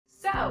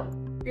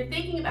You're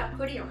thinking about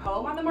putting your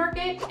home on the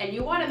market and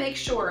you want to make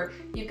sure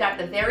you've got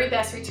the very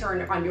best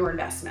return on your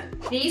investment.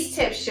 These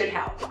tips should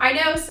help. I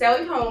know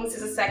selling homes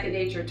is a second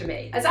nature to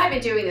me, as I've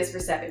been doing this for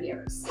 7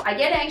 years. I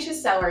get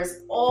anxious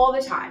sellers all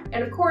the time,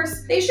 and of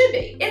course, they should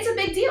be. It's a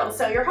big deal to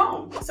sell your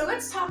home. So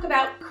let's talk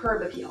about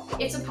curb appeal.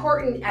 It's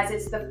important as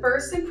it's the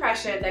first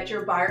impression that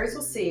your buyers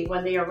will see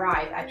when they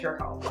arrive at your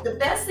home. The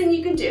best thing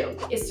you can do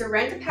is to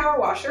rent a power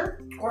washer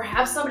or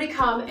have somebody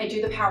come and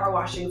do the power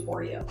washing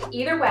for you.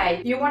 Either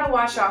way, you want to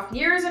wash off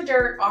years of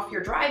dirt off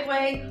your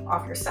driveway,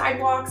 off your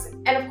sidewalks,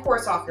 and of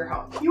course off your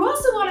home. You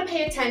also want to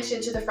pay attention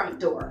to the front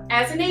door.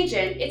 As an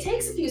agent, it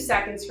takes a few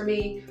seconds for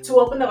me to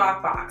open the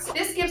lockbox.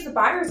 This gives the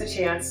buyers a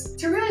chance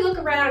to really look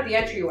around at the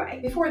entryway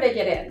before they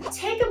get in.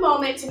 Take a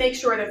moment to make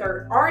sure that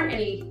there aren't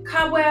any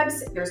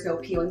cobwebs, there's no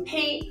peeling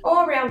paint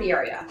all around the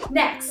area.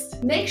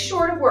 Next, make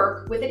sure to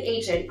work with an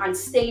agent on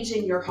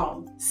staging your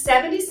home.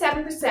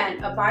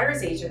 77% of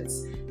buyer's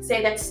agents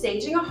say that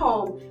staging a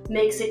home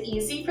makes it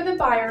easy for the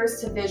buyers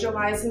to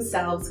visualize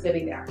themselves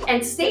living there.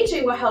 And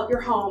staging will help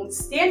your home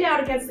stand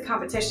out against the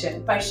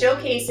competition by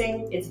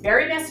showcasing its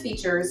very best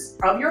features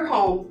of your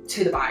home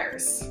to the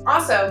buyers.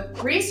 Also,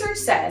 research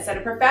says that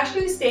a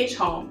professionally staged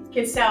home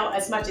can sell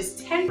as much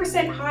as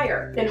 10%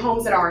 higher than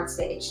homes that aren't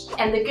staged.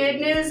 And the good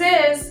news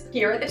is,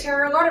 here at the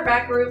Terra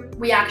Lauterbach Group,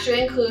 we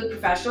actually include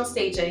professional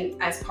staging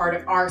as part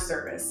of our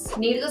service.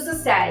 Needless to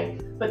say,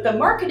 but the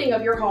marketing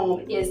of your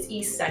home is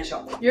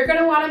essential. You're going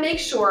to want to make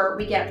sure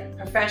we get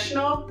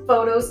professional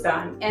photos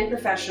done and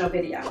professional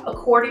video.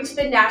 According to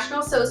the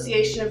National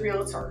Association of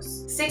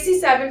Realtors,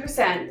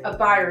 67% of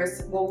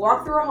buyers will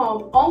walk through a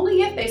home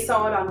only if they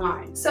saw it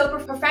online. So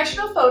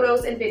professional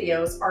photos and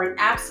videos are an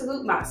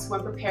absolute must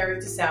when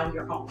preparing to sell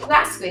your home.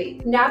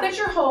 Lastly, now that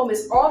your home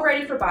is all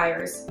ready for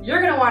buyers,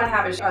 you're going to want to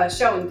have a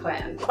showing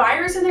plan.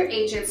 Buyers and their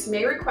agents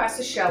may request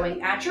a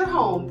showing at your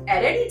home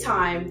at any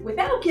time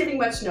without giving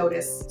much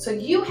notice, so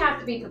you have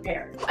to be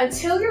prepared.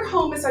 Until your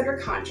home is under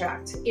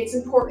contract, it's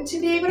important to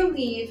be able to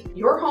leave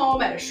your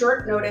home at a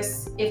short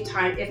notice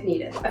if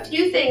needed. A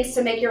few things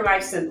to make your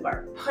life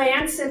simpler.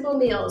 Plan simple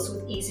meals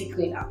with easy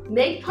cleanup.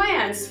 Make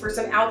plans for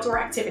some outdoor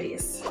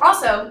activities.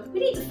 Also, we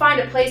need to find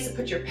a place to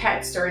put your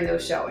pets during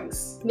those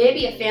showings.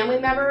 Maybe a family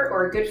member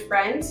or a good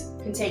friend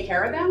can take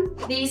care of them.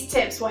 These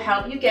tips will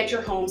help you get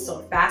your home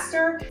sold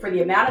faster for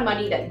the amount of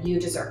money that you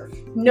deserve.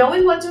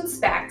 Knowing what to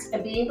expect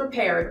and being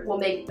prepared will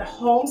make the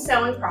home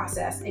selling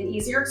process an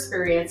easier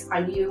experience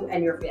on you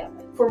and your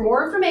family. For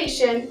more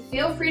information,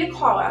 feel free to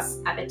call us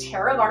at the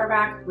Terra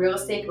Lauterbach Real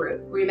Estate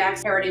Group,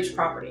 RE/MAX Heritage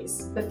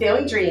Properties.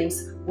 Fulfilling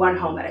dreams, one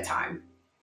home at a time.